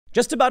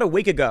Just about a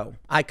week ago,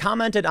 I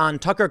commented on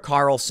Tucker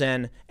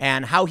Carlson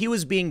and how he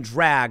was being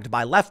dragged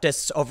by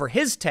leftists over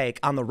his take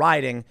on the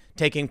rioting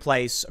taking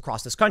place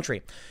across this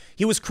country.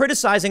 He was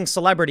criticizing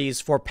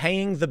celebrities for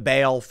paying the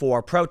bail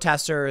for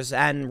protesters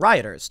and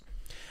rioters.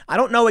 I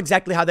don't know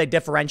exactly how they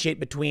differentiate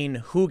between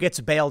who gets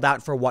bailed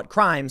out for what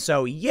crime.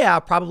 So yeah,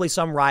 probably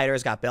some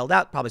rioters got bailed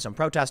out, probably some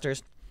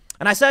protesters.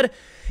 And I said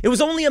it was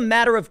only a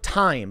matter of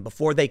time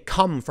before they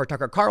come for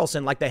Tucker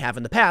Carlson like they have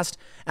in the past,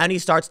 and he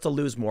starts to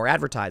lose more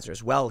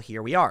advertisers. Well,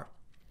 here we are.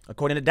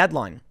 According to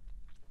Deadline,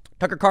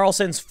 Tucker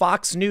Carlson's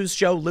Fox News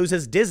show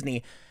loses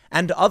Disney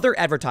and other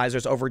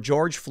advertisers over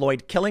George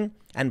Floyd killing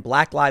and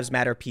Black Lives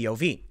Matter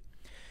POV.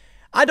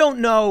 I don't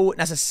know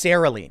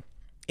necessarily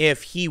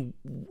if he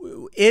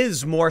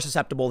is more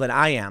susceptible than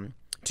I am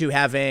to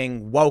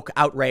having woke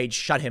outrage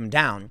shut him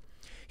down.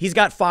 He's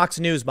got Fox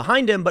News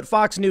behind him, but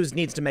Fox News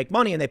needs to make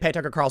money and they pay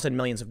Tucker Carlson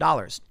millions of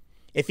dollars.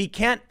 If he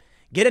can't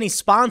get any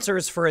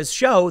sponsors for his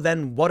show,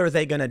 then what are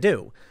they going to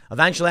do?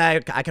 Eventually, I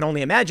can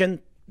only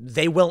imagine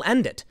they will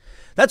end it.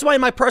 That's why,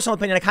 in my personal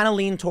opinion, I kind of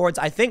lean towards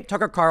I think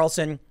Tucker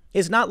Carlson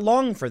is not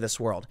long for this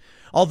world.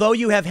 Although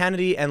you have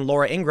Hannity and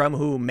Laura Ingraham,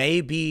 who may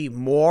be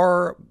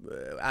more,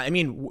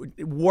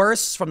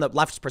 worse from the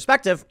left's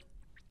perspective,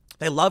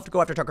 they love to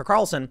go after Tucker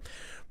Carlson,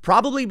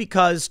 probably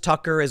because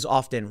Tucker is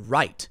often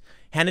right.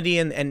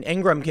 Hannity and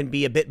Ingraham can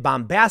be a bit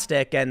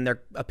bombastic, and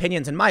their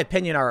opinions, in my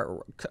opinion, are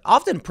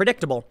often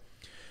predictable.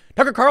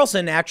 Tucker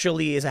Carlson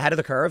actually is ahead of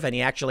the curve, and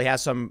he actually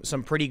has some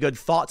pretty good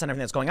thoughts on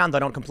everything that's going on, though I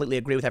don't completely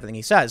agree with everything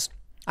he says.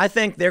 I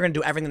think they're going to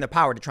do everything in their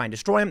power to try and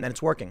destroy him, and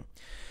it's working.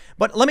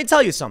 But let me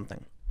tell you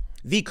something.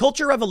 The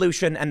culture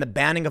revolution and the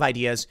banning of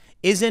ideas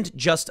isn't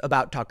just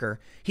about Tucker.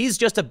 He's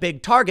just a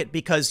big target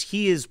because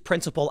he is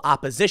principal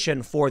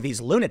opposition for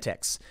these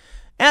lunatics.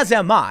 As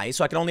am I,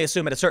 so I can only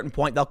assume at a certain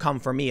point they'll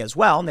come for me as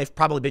well. And they've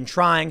probably been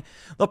trying.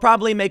 They'll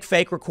probably make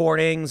fake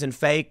recordings and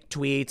fake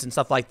tweets and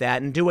stuff like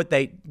that and do what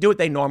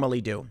they normally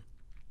do.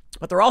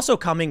 But they're also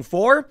coming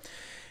for,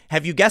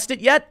 have you guessed it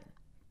yet?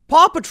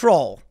 Paw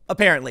Patrol,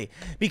 apparently.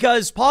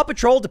 Because Paw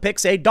Patrol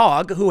depicts a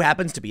dog who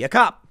happens to be a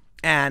cop.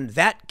 And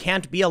that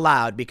can't be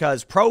allowed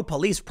because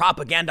pro-police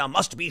propaganda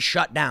must be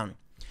shut down.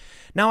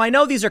 Now, I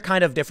know these are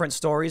kind of different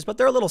stories, but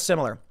they're a little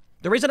similar.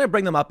 The reason I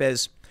bring them up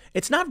is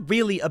it's not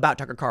really about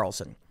Tucker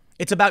Carlson.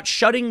 It's about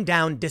shutting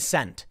down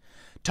dissent.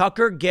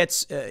 Tucker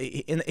is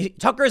in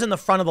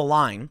the front of the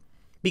line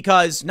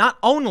because not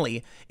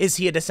only is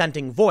he a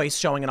dissenting voice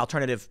showing an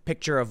alternative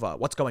picture of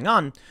what's going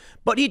on,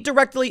 but he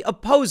directly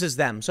opposes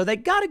them. So they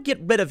got to get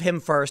rid of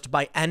him first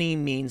by any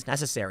means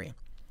necessary.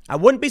 I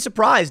wouldn't be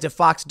surprised if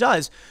Fox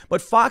does,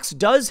 but Fox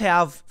does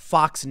have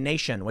Fox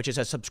Nation, which is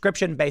a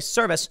subscription-based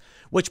service,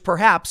 which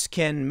perhaps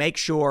can make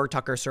sure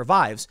Tucker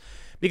survives.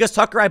 Because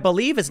Tucker, I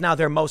believe, is now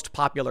their most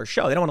popular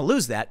show. They don't want to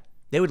lose that.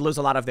 They would lose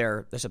a lot of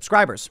their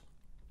subscribers.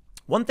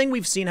 One thing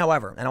we've seen,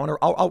 however, and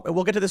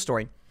we'll get to this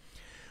story.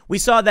 We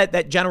saw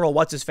that General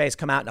What's-His-Face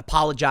come out and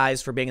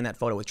apologize for being in that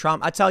photo with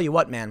Trump. I tell you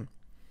what, man,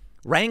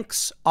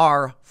 ranks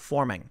are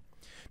forming.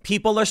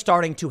 People are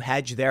starting to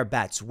hedge their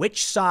bets.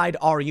 Which side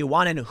are you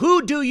on and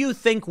who do you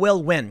think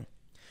will win?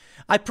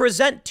 I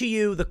present to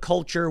you the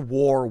culture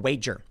war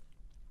wager.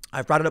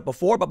 I've brought it up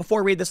before, but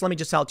before I read this, let me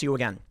just tell it to you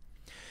again.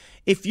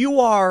 If you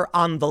are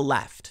on the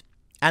left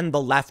and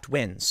the left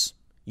wins,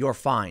 you're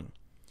fine.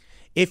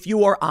 If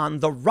you are on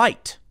the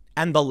right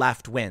and the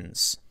left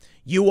wins,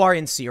 you are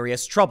in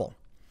serious trouble.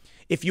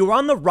 If you are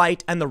on the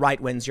right and the right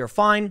wins, you're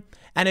fine.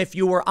 And if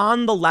you are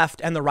on the left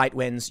and the right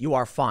wins, you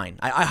are fine.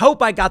 I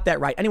hope I got that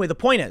right. Anyway, the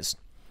point is,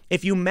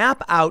 if you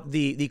map out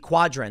the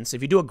quadrants,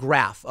 if you do a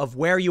graph of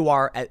where you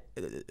are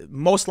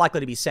most likely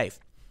to be safe,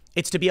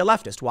 it's to be a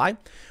leftist. Why?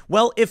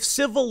 Well, if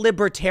civil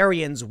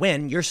libertarians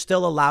win, you're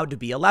still allowed to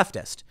be a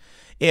leftist.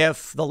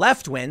 If the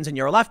left wins and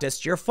you're a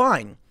leftist, you're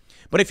fine.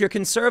 But if you're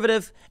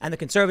conservative and the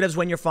conservatives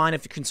win, you're fine.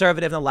 If you're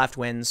conservative and the left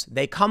wins,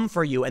 they come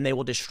for you and they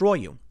will destroy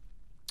you.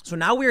 So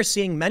now we are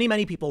seeing many,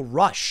 many people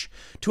rush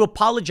to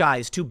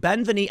apologize, to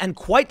bend the knee, and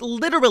quite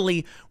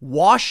literally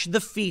wash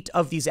the feet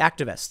of these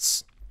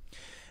activists.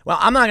 Well,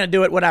 I'm not going to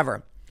do it,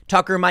 whatever.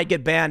 Tucker might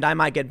get banned, I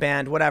might get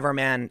banned, whatever,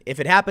 man. If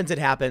it happens, it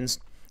happens.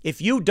 If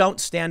you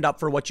don't stand up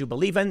for what you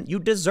believe in, you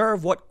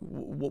deserve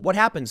what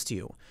happens to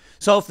you.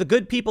 So if the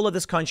good people of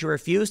this country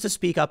refuse to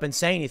speak up and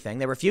say anything,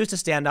 they refuse to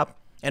stand up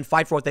and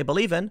fight for what they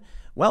believe in,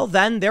 well,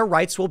 then their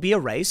rights will be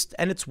erased,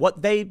 and it's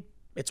what they've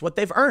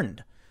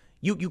earned.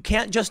 You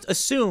can't just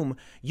assume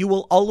you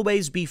will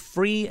always be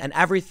free and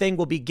everything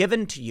will be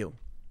given to you.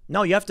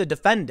 No, you have to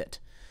defend it.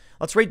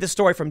 Let's read this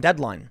story from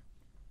Deadline.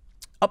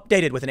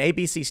 Updated with an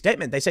ABC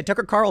statement, they say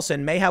Tucker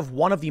Carlson may have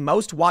one of the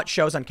most watched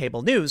shows on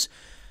cable news,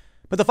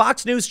 but the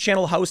Fox News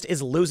Channel host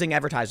is losing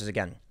advertisers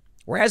again.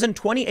 Whereas in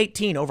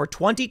 2018, over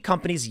 20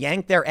 companies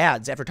yanked their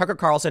ads after Tucker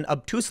Carlson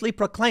obtusely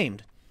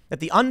proclaimed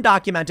that the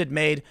undocumented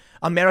made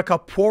America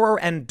poorer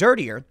and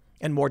dirtier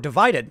and more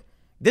divided.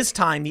 This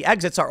time, the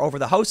exits are over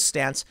the host's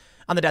stance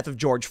on the death of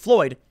George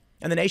Floyd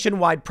and the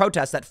nationwide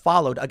protests that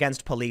followed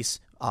against police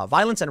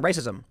violence and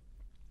racism.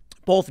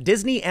 Both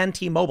Disney and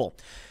T-Mobile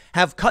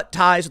have cut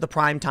ties with the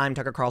primetime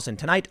Tucker Carlson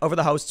tonight over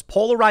the host's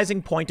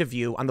polarizing point of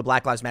view on the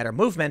Black Lives Matter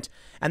movement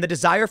and the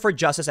desire for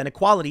justice and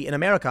equality in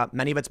America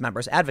many of its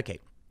members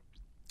advocate.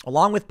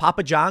 Along with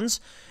Papa John's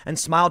and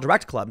Smile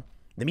Direct Club,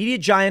 the media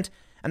giant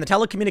and the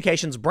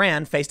telecommunications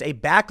brand faced a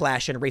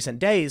backlash in recent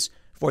days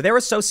for their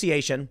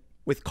association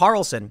with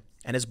Carlson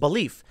and his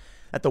belief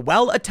that the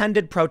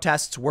well-attended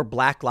protests were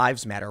Black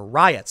Lives Matter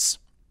riots.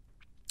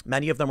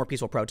 Many of them were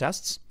peaceful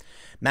protests.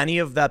 Many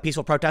of the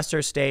peaceful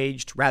protesters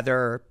staged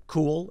rather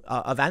cool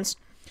events.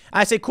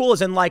 I say cool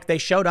as in like they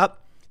showed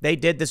up, they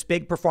did this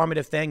big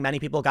performative thing. Many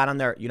people got on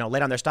their,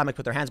 laid on their stomach,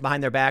 put their hands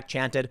behind their back,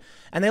 chanted,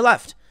 and they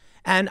left.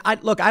 And I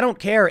don't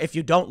care if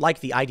you don't like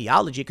the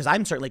ideology, because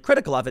I'm certainly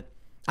critical of it.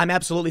 I'm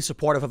absolutely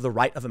supportive of the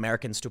right of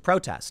Americans to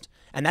protest.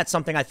 And that's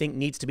something I think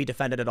needs to be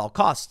defended at all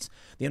costs.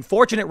 The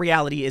unfortunate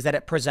reality is that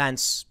it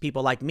presents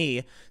people like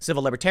me,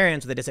 civil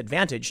libertarians, with a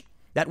disadvantage,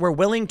 that we're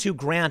willing to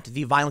grant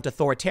the violent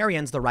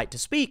authoritarians the right to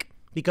speak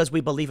because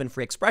we believe in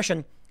free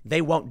expression.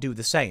 They won't do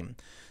the same.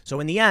 So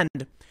in the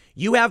end,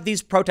 you have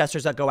these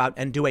protesters that go out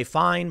and do a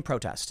fine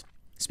protest,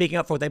 speaking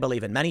up for what they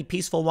believe in, many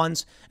peaceful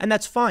ones, and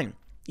that's fine,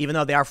 even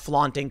though they are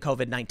flaunting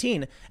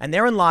COVID-19. And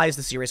therein lies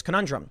the serious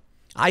conundrum.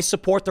 I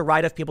support the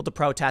right of people to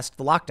protest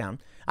the lockdown.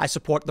 I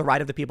support the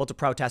right of the people to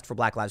protest for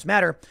Black Lives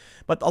Matter.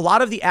 But a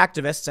lot of the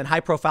activists and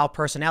high-profile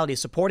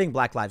personalities supporting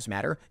Black Lives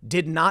Matter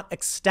did not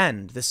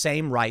extend the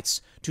same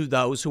rights to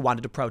those who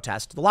wanted to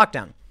protest the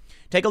lockdown.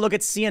 Take a look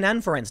at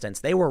CNN, for instance.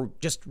 They were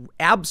just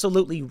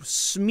absolutely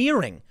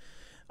smearing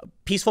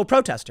peaceful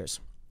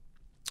protesters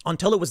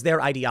until it was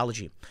their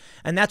ideology.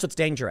 And that's what's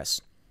dangerous.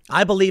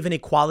 I believe in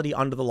equality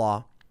under the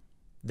law.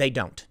 They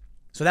don't.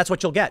 So that's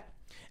what you'll get.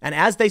 And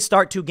as they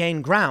start to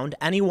gain ground,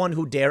 anyone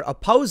who dare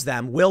oppose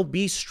them will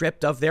be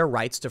stripped of their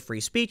rights to free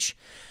speech.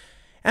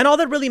 And all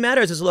that really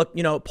matters is, look,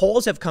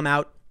 polls have come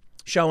out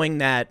showing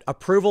that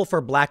approval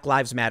for Black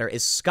Lives Matter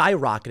is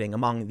skyrocketing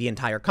among the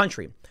entire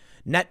country.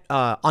 Net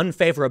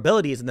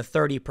unfavorability is in the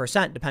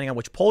 30%, depending on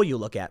which poll you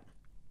look at.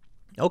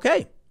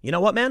 Okay, you know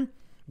what, man?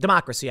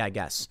 Democracy, I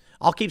guess.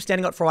 I'll keep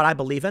standing up for what I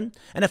believe in.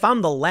 And if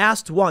I'm the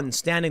last one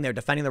standing there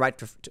defending the right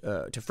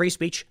to free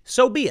speech,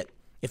 so be it.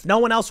 If no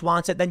one else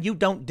wants it, then you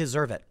don't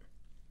deserve it.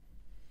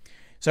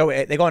 So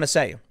they go on to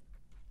say,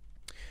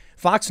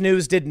 Fox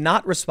News did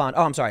not respond.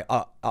 Oh, I'm sorry.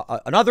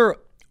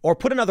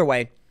 Put another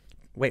way.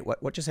 Wait,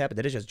 what just happened?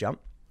 Did it just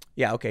jump?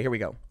 Yeah, okay, here we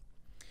go.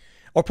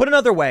 Or put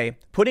another way,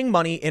 putting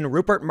money in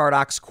Rupert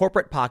Murdoch's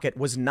corporate pocket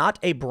was not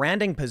a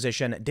branding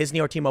position Disney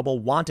or T-Mobile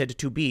wanted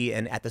to be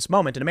in at this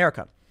moment in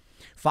America.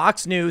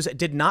 Fox News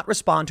did not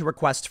respond to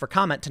requests for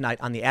comment tonight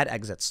on the ad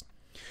exits.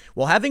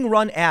 While having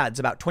run ads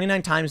about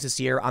 29 times this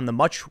year on the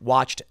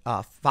much-watched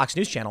Fox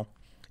News channel,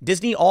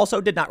 Disney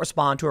also did not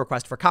respond to a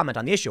request for comment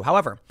on the issue.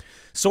 However,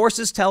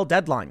 sources tell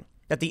Deadline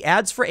that the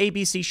ads for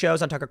ABC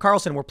shows on Tucker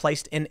Carlson were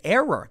placed in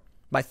error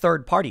by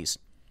third parties.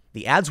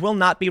 The ads will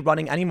not be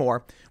running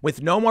anymore,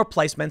 with no more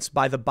placements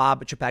by the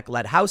Bob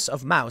Chapek-led House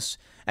of Mouse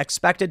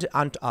expected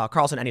on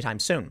Carlson anytime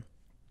soon.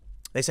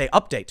 They say,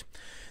 update.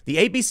 The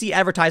ABC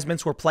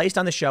advertisements were placed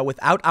on the show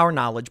without our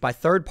knowledge by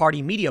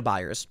third-party media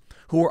buyers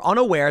who were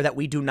unaware that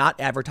we do not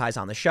advertise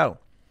on the show.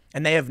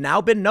 And they have now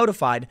been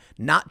notified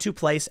not to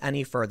place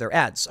any further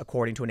ads,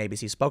 according to an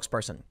ABC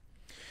spokesperson.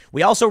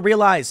 We also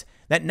realize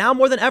that now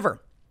more than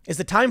ever is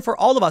the time for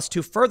all of us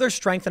to further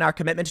strengthen our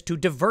commitment to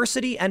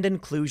diversity and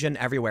inclusion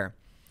everywhere.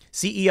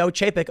 CEO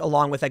Chapek,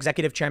 along with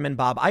Executive Chairman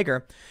Bob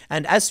Iger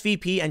and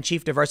SVP and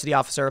Chief Diversity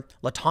Officer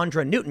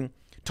Latondra Newton,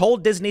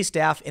 told Disney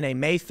staff in a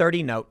May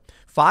 30 note,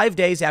 5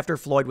 days after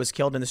Floyd was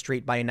killed in the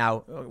street by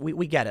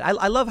we get it.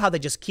 I love how they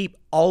just keep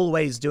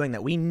always doing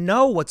that. We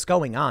know what's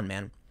going on,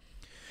 man.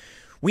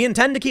 We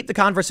intend to keep the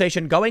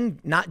conversation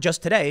going, not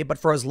just today, but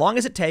for as long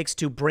as it takes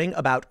to bring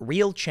about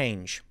real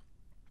change.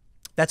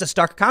 That's a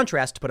stark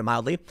contrast, to put it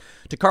mildly,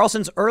 to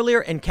Carlson's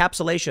earlier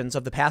encapsulations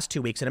of the past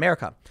 2 weeks in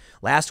America.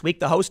 Last week,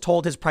 the host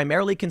told his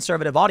primarily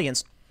conservative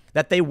audience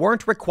that they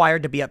weren't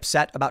required to be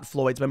upset about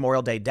Floyd's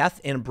Memorial Day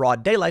death in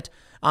broad daylight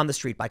on the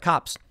street by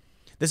cops.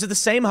 This is the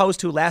same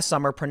host who last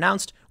summer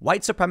pronounced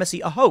white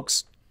supremacy a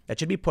hoax that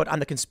should be put on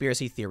the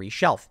conspiracy theory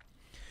shelf.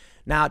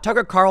 Now,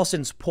 Tucker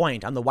Carlson's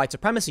point on the white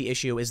supremacy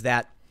issue is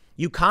that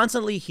you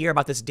constantly hear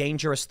about this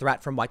dangerous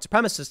threat from white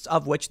supremacists,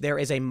 of which there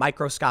is a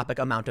microscopic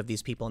amount of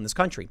these people in this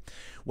country.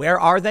 Where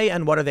are they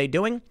and what are they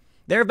doing?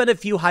 There have been a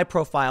few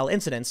high-profile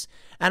incidents,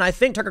 and I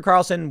think Tucker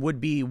Carlson would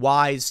be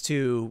wise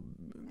to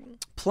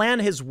plan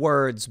his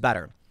words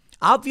better.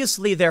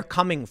 Obviously, they're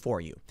coming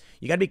for you.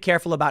 You got to be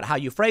careful about how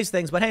you phrase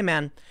things, but hey,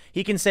 man,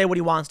 he can say what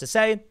he wants to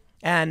say,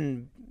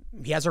 and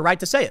he has a right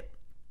to say it.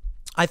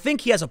 I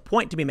think he has a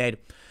point to be made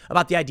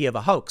about the idea of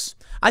a hoax.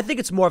 I think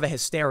it's more of a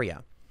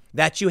hysteria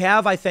that you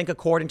have, I think,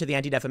 according to the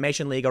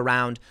Anti-Defamation League,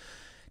 around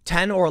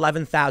 10 or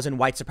 11,000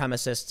 white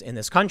supremacists in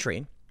this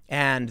country.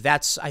 And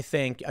that's, I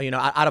think,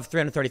 out of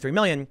 333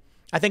 million,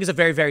 I think is a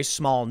very, very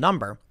small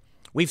number.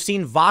 We've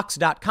seen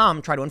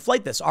Vox.com try to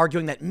inflate this,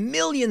 arguing that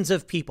millions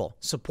of people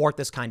support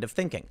this kind of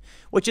thinking,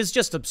 which is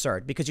just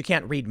absurd because you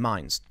can't read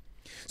minds.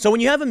 So when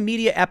you have a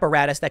media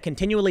apparatus that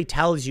continually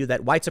tells you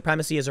that white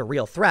supremacy is a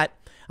real threat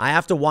I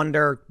have to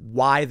wonder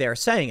why they're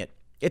saying it.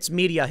 It's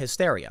media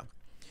hysteria.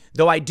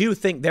 Though I do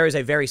think there is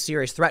a very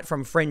serious threat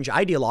from fringe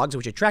ideologues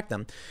which attract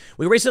them.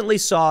 We recently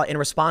saw, in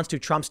response to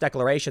Trump's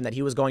declaration that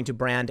he was going to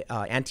brand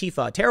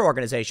Antifa a terror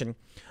organization,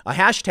 a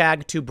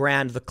hashtag to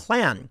brand the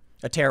Klan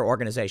a terror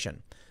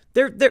organization.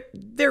 There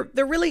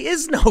really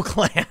is no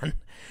Klan.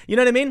 You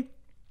know what I mean?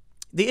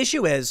 The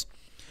issue is,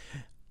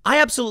 I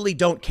absolutely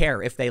don't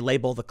care if they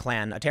label the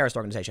Klan a terrorist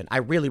organization. I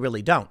really,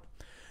 really don't.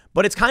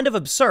 But it's kind of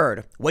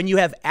absurd when you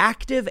have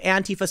active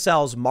Antifa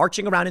cells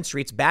marching around in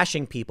streets,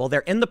 bashing people.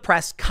 They're in the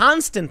press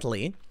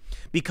constantly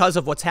because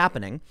of what's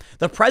happening.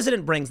 The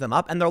president brings them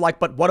up and they're like,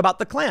 but what about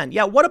the Klan?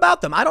 Yeah, what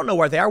about them? I don't know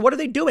where they are. What are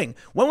they doing?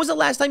 When was the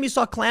last time you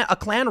saw a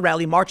Klan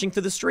rally marching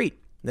through the street?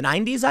 The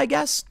 90s, I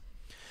guess?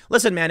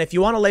 Listen, man, if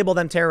you want to label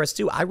them terrorists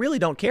too, I really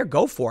don't care.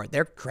 Go for it.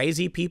 They're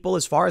crazy people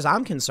as far as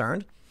I'm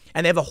concerned.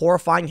 And they have a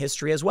horrifying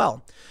history as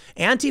well.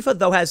 Antifa,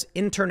 though, has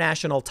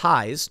international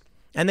ties.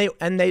 And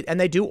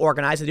they do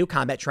organize, they do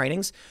combat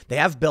trainings, they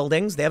have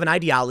buildings, they have an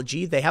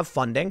ideology, they have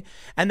funding,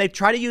 and they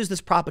try to use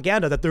this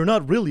propaganda that they're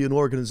not really an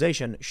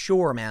organization.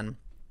 Sure, man.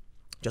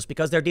 Just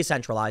because they're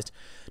decentralized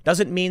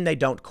doesn't mean they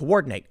don't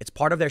coordinate. It's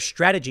part of their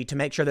strategy to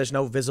make sure there's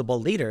no visible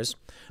leaders.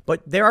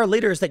 But there are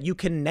leaders that you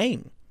can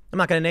name. I'm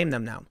not going to name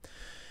them now.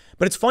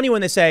 But it's funny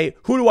when they say,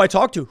 who do I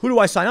talk to? Who do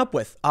I sign up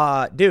with?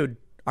 Dude,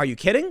 are you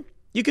kidding?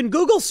 You can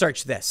Google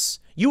search this.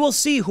 You will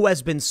see who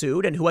has been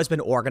sued and who has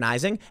been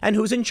organizing and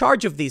who's in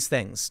charge of these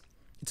things.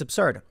 It's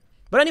absurd.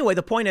 But anyway,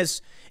 the point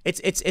is,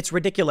 it's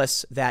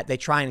ridiculous that they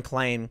try and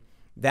claim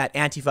that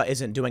Antifa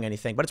isn't doing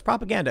anything, but it's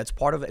propaganda. It's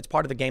part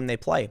of the game they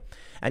play.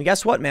 And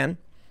guess what, man?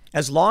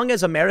 As long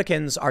as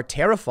Americans are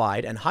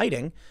terrified and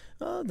hiding,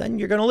 then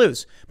you're going to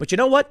lose. But you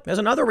know what? There's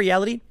another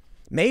reality.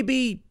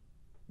 Maybe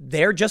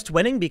they're just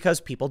winning because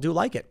people do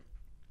like it.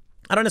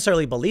 I don't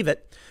necessarily believe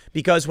it,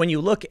 because when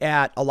you look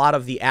at a lot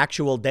of the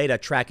actual data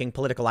tracking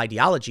political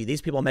ideology,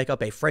 these people make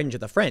up a fringe of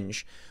the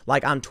fringe.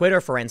 Like on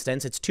Twitter, for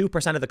instance, it's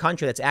 2% of the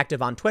country that's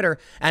active on Twitter.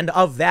 And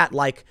of that,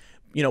 like,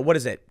 you know, what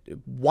is it?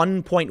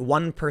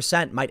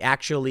 1.1% might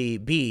actually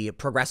be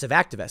progressive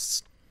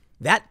activists.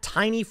 That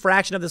tiny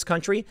fraction of this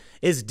country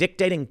is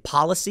dictating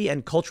policy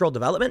and cultural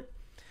development.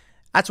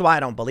 That's why I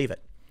don't believe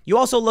it. You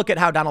also look at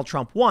how Donald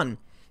Trump won.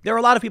 There are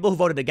a lot of people who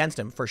voted against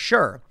him, for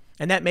sure.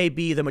 And that may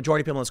be the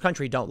majority of people in this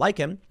country don't like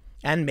him.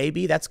 And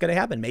maybe that's going to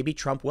happen. Maybe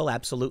Trump will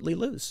absolutely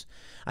lose.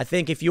 I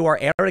think if you are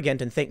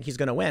arrogant and think he's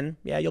going to win,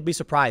 yeah, you'll be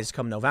surprised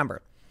come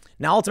November.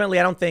 Now, ultimately,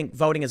 I don't think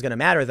voting is going to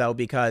matter, though,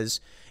 because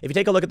if you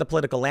take a look at the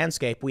political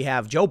landscape, we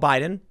have Joe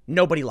Biden.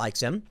 Nobody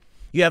likes him.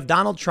 You have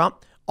Donald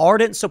Trump,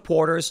 ardent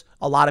supporters,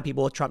 a lot of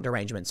people with Trump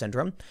derangement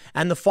syndrome,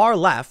 and the far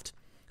left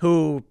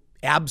who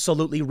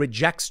absolutely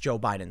rejects Joe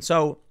Biden.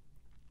 So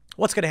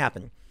what's going to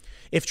happen?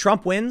 If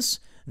Trump wins,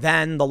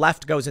 then the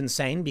left goes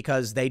insane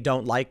because they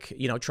don't like,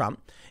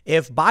 Trump.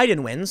 If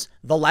Biden wins,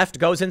 the left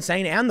goes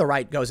insane and the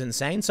right goes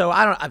insane. So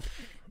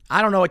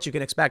I don't know what you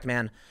can expect,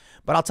 man.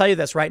 But I'll tell you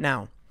this right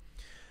now.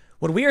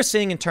 What we are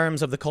seeing in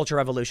terms of the culture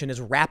revolution is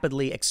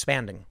rapidly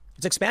expanding.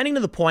 It's expanding to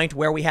the point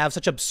where we have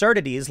such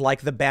absurdities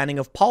like the banning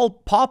of Paw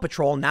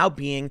Patrol now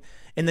being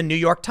in the New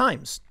York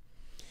Times.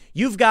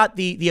 You've got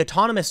the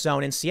autonomous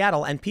zone in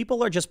Seattle, and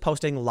people are just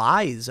posting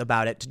lies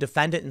about it to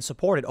defend it and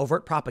support it,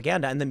 overt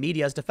propaganda, and the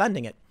media is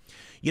defending it.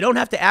 You don't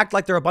have to act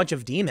like they're a bunch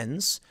of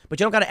demons, but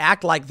you don't got to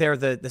act like they're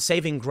the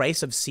saving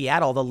grace of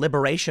Seattle, the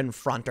Liberation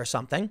Front or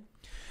something.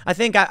 I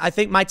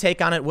think my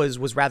take on it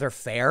was rather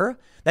fair,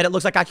 that it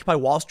looks like Occupy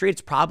Wall Street.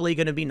 It's probably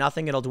going to be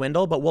nothing. It'll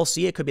dwindle, but we'll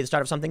see. It could be the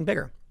start of something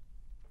bigger.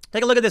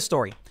 Take a look at this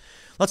story.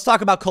 Let's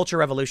talk about culture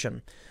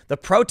revolution. The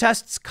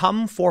protests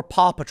come for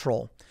Paw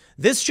Patrol.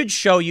 This should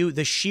show you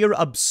the sheer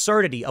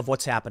absurdity of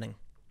what's happening.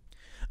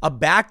 A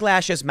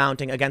backlash is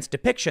mounting against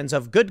depictions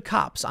of good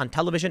cops on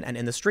television and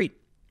in the street.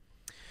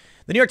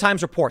 The New York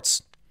Times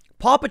reports,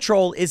 Paw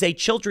Patrol is a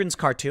children's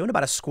cartoon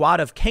about a squad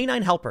of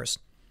canine helpers.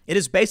 It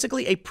is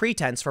basically a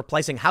pretense for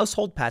placing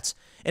household pets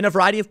in a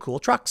variety of cool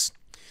trucks.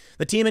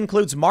 The team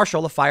includes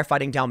Marshall, a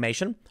firefighting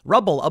Dalmatian,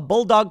 Rubble, a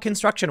bulldog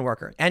construction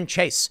worker, and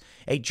Chase,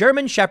 a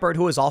German Shepherd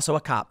who is also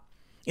a cop.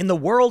 In the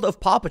world of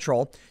Paw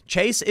Patrol,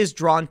 Chase is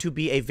drawn to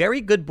be a very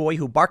good boy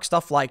who barks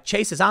stuff like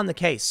Chase is on the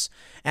case,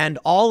 and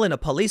all in a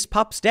police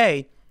pup's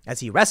day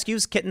as he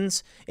rescues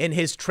kittens in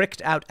his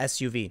tricked out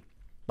SUV.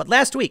 But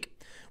last week,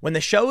 when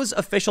the show's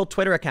official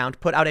Twitter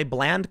account put out a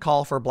bland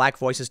call for black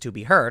voices to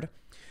be heard,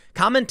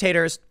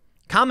 commenters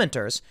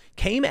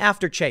came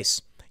after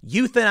Chase.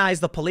 Euthanize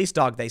the police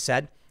dog, they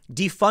said.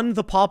 Defund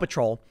the Paw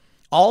Patrol.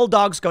 All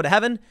dogs go to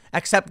heaven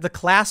except the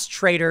class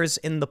traitors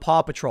in the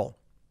Paw Patrol.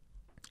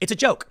 It's a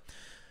joke.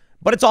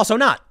 But it's also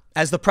not.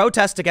 As the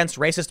protest against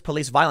racist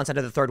police violence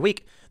entered the third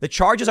week, the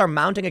charges are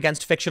mounting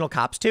against fictional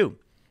cops too.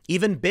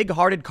 Even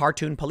big-hearted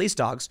cartoon police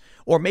dogs,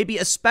 or maybe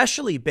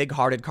especially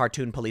big-hearted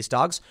cartoon police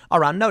dogs,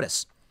 are on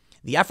notice.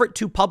 The effort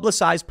to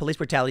publicize police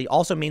brutality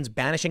also means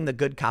banishing the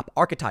good cop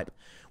archetype,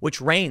 which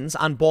reigns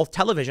on both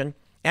television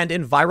and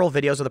in viral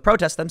videos of the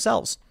protests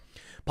themselves.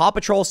 Paw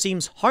Patrol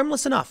seems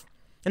harmless enough,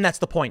 and that's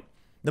the point.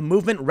 The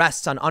movement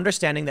rests on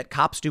understanding that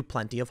cops do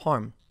plenty of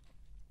harm.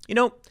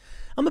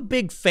 I'm a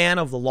big fan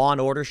of the Law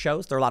and Order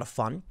shows. They're a lot of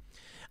fun.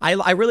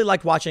 I really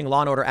liked watching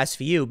Law and Order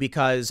SVU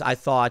because I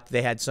thought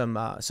they had some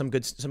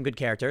good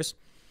characters.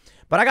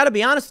 But I got to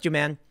be honest with you,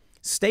 man.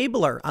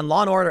 Stabler on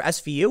Law and Order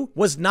SVU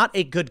was not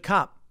a good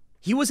cop.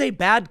 He was a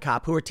bad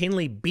cop who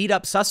routinely beat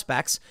up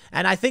suspects,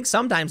 and I think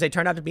sometimes they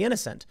turned out to be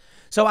innocent.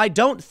 So I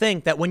don't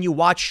think that when you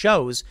watch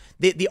shows,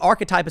 the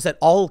archetype is that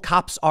all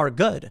cops are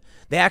good.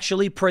 They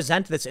actually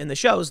present this in the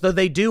shows, though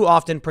they do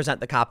often present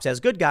the cops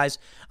as good guys.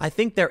 I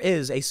think there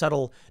is a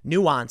subtle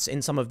nuance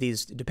in some of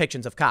these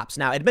depictions of cops.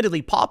 Now,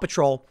 admittedly, Paw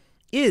Patrol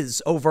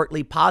is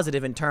overtly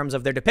positive in terms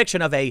of their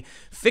depiction of a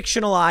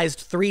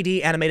fictionalized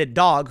 3D animated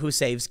dog who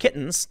saves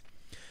kittens.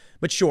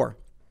 But sure,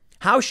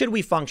 how should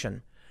we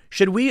function?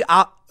 Should we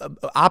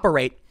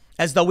operate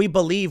as though we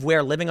believe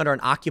we're living under an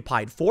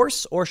occupied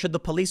force, or should the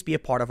police be a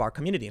part of our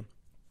community?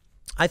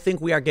 I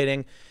think we are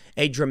getting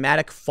a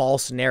dramatic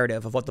false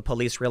narrative of what the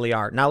police really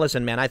are. Now,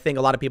 listen, man, I think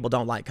a lot of people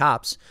don't like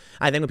cops.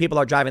 I think when people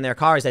are driving their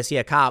cars, they see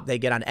a cop, they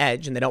get on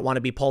edge and they don't want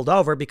to be pulled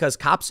over because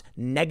cops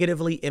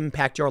negatively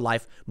impact your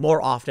life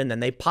more often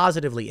than they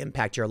positively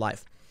impact your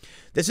life.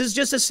 This is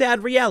just a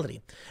sad reality.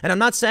 And I'm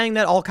not saying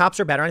that all cops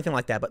are bad or anything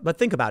like that, but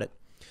think about it.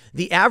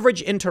 The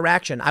average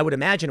interaction I would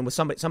imagine with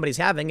somebody's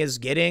having is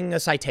getting a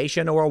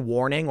citation or a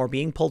warning or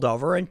being pulled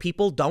over, and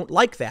people don't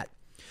like that.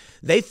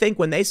 They think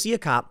when they see a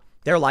cop,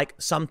 they're like,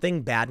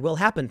 something bad will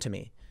happen to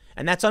me.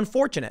 And that's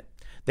unfortunate.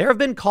 There have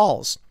been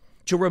calls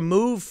to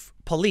remove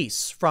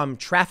police from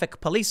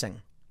traffic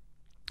policing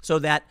so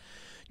that,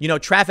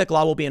 traffic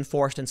law will be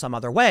enforced in some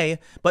other way,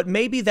 but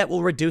maybe that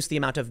will reduce the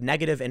amount of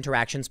negative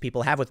interactions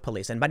people have with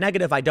police. And by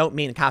negative, I don't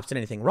mean cops did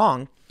anything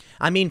wrong.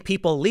 I mean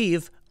people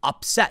leave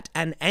upset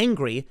and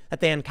angry that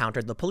they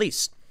encountered the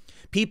police.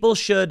 People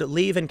should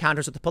leave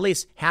encounters with the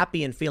police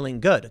happy and feeling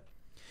good.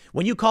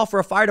 When you call for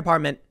a fire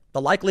department,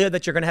 the likelihood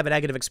that you're going to have a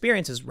negative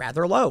experience is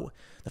rather low.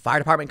 The fire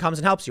department comes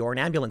and helps you, or an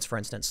ambulance, for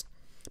instance.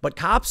 But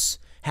cops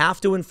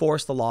have to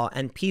enforce the law,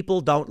 and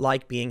people don't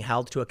like being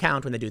held to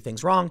account when they do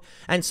things wrong.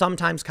 And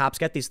sometimes cops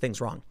get these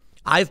things wrong.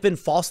 I've been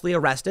falsely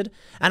arrested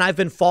and I've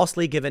been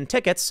falsely given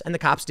tickets, and the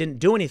cops didn't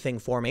do anything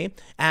for me.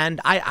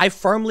 And I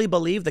firmly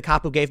believe the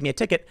cop who gave me a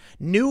ticket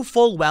knew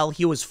full well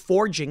he was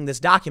forging this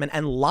document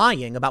and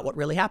lying about what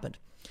really happened.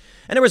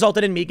 And it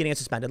resulted in me getting a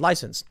suspended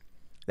license.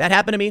 That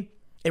happened to me.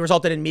 It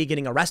resulted in me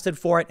getting arrested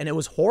for it, and it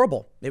was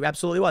horrible. It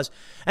absolutely was.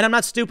 And I'm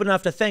not stupid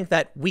enough to think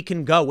that we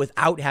can go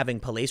without having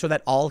police or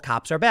that all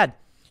cops are bad.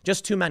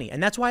 Just too many.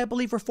 And that's why I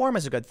believe reform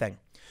is a good thing.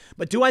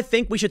 But do I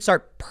think we should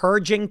start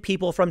purging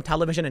people from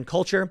television and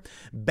culture,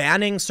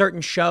 banning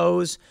certain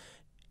shows?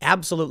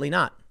 Absolutely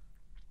not.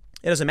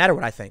 It doesn't matter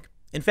what I think.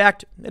 In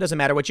fact, it doesn't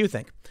matter what you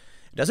think.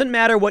 It doesn't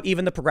matter what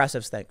even the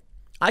progressives think.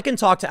 I can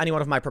talk to any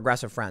one of my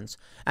progressive friends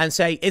and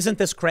say, isn't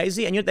this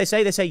crazy? And they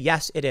say,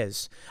 yes, it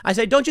is. I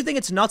say, don't you think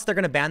it's nuts they're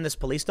going to ban this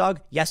police dog?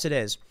 Yes, it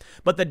is.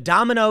 But the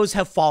dominoes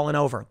have fallen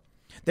over.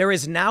 There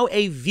is now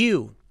a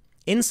view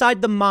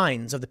inside the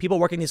minds of the people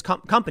working these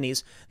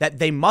companies that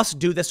they must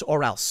do this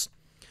or else.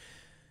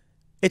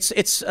 It's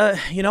a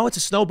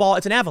snowball.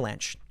 It's an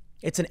avalanche.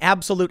 It's an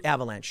absolute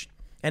avalanche.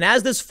 And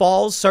as this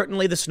falls,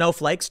 certainly the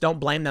snowflakes don't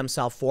blame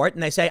themselves for it.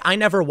 And they say, I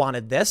never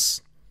wanted this.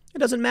 It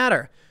doesn't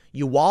matter.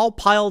 You all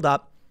piled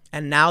up,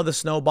 and now the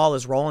snowball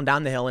is rolling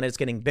down the hill, and it's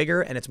getting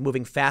bigger, and it's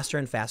moving faster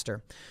and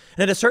faster.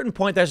 And at a certain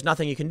point, there's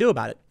nothing you can do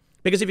about it.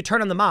 Because if you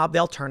turn on the mob,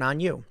 they'll turn on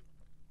you.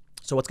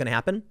 So what's going to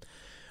happen?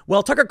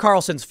 Well, Tucker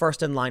Carlson's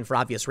first in line for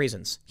obvious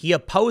reasons. He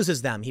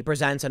opposes them. He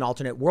presents an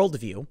alternate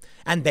worldview,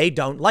 and they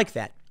don't like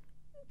that.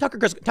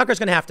 Tucker's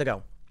going to have to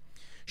go.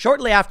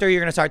 Shortly after,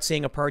 you're going to start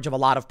seeing a purge of a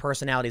lot of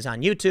personalities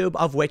on YouTube,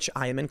 of which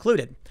I am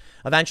included.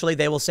 Eventually,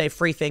 they will say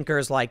free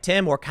thinkers like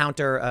Tim or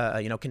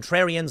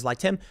contrarians like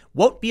Tim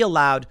won't be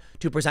allowed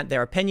to present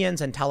their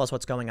opinions and tell us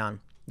what's going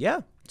on.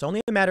 Yeah, it's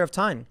only a matter of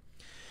time.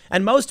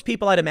 And most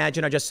people, I'd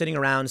imagine, are just sitting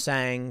around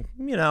saying,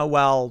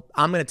 well,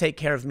 I'm going to take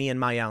care of me and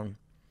my own.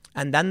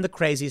 And then the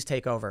crazies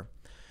take over.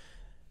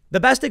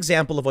 The best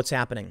example of what's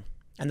happening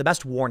and the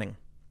best warning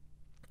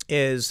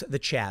is the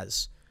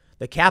Chaz,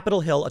 the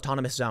Capitol Hill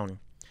Autonomous Zone.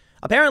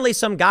 Apparently,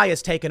 some guy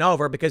has taken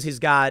over because he's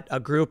got a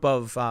group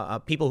of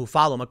people who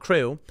follow him, a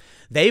crew.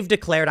 They've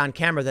declared on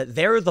camera that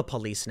they're the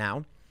police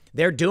now.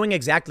 They're doing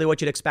exactly what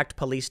you'd expect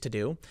police to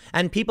do.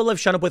 And people have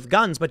shown up with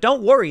guns, but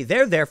don't worry,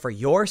 they're there for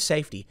your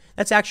safety.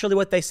 That's actually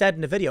what they said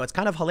in the video. It's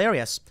kind of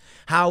hilarious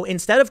how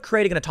instead of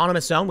creating an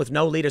autonomous zone with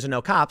no leaders and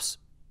no cops,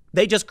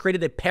 they just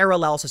created a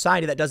parallel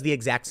society that does the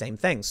exact same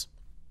things.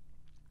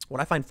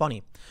 What I find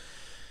funny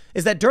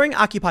is that during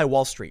Occupy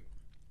Wall Street,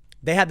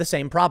 they had the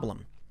same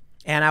problem.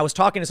 And I was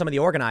talking to some of the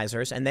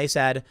organizers, and they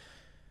said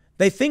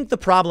they think the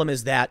problem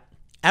is that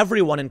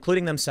everyone,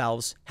 including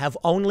themselves, have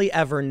only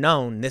ever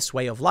known this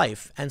way of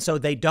life. And so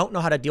they don't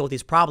know how to deal with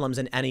these problems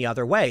in any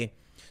other way.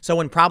 So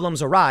when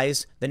problems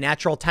arise, the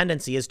natural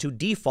tendency is to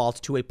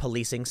default to a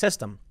policing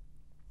system.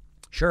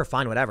 Sure,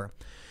 fine, whatever.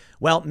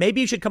 Well,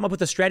 maybe you should come up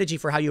with a strategy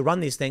for how you run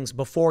these things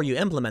before you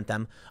implement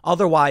them.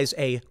 Otherwise,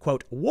 a,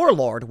 quote,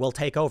 warlord will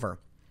take over.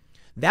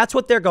 That's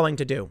what they're going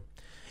to do.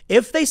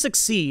 If they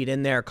succeed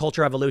in their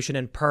culture revolution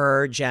and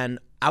purge and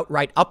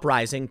outright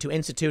uprising to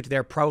institute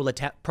their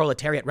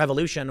proletariat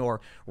revolution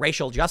or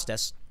racial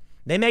justice,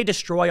 they may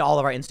destroy all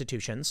of our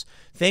institutions.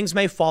 Things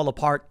may fall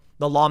apart.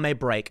 The law may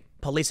break.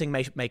 Policing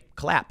may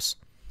collapse.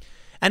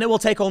 And it will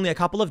take only a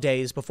couple of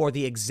days before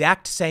the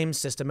exact same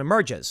system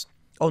emerges.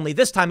 Only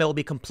this time it will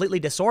be completely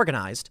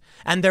disorganized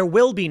and there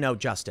will be no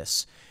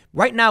justice.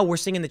 Right now we're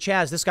seeing in the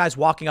Chaz, this guy's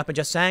walking up and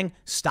just saying,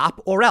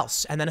 stop or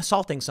else, and then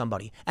assaulting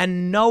somebody.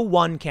 And no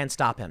one can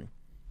stop him.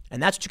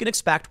 And that's what you can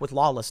expect with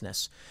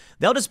lawlessness.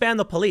 They'll disband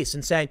the police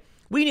and say,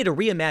 we need to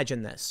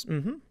reimagine this.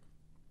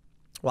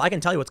 Well, I can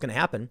tell you what's going to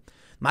happen.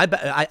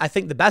 I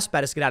think the best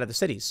bet is to get out of the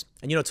cities.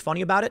 And you know what's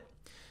funny about it?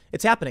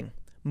 It's happening.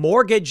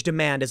 Mortgage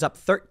demand is up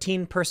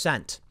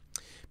 13%.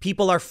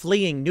 People are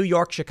fleeing New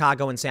York,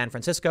 Chicago, and San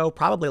Francisco,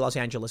 probably Los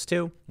Angeles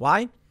too.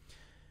 Why?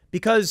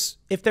 Because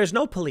if there's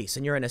no police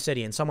and you're in a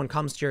city and someone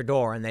comes to your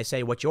door and they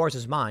say, what's yours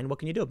is mine, what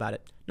can you do about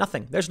it?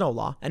 Nothing. There's no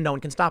law and no one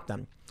can stop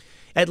them.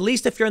 At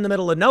least if you're in the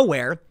middle of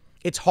nowhere,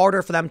 it's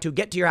harder for them to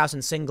get to your house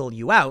and single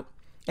you out,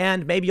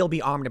 and maybe you'll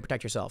be armed to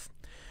protect yourself.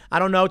 I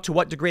don't know to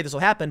what degree this will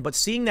happen, but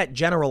seeing that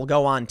general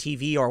go on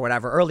TV or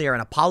whatever earlier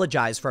and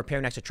apologize for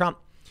appearing next to Trump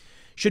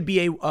should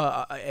be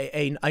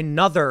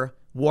another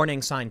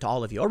warning sign to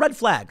all of you. A red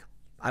flag,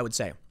 I would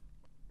say.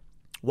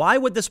 Why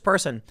would this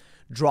person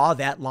draw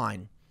that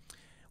line?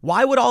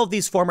 Why would all of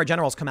these former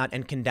generals come out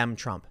and condemn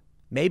Trump?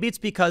 Maybe it's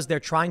because they're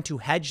trying to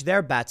hedge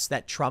their bets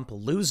that Trump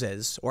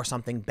loses or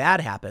something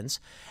bad happens,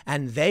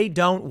 and they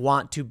don't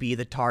want to be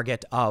the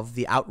target of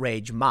the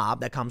outrage mob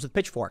that comes with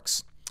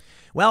pitchforks.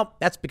 Well,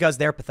 that's because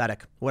they're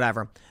pathetic.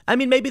 Whatever. I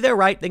mean, maybe they're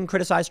right. They can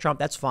criticize Trump.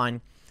 That's fine.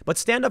 But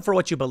stand up for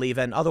what you believe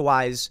in.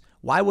 Otherwise,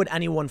 why would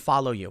anyone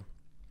follow you?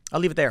 I'll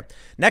leave it there.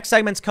 Next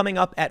segment's coming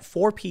up at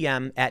 4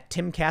 p.m. at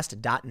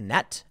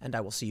timcast.net, and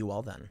I will see you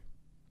all then.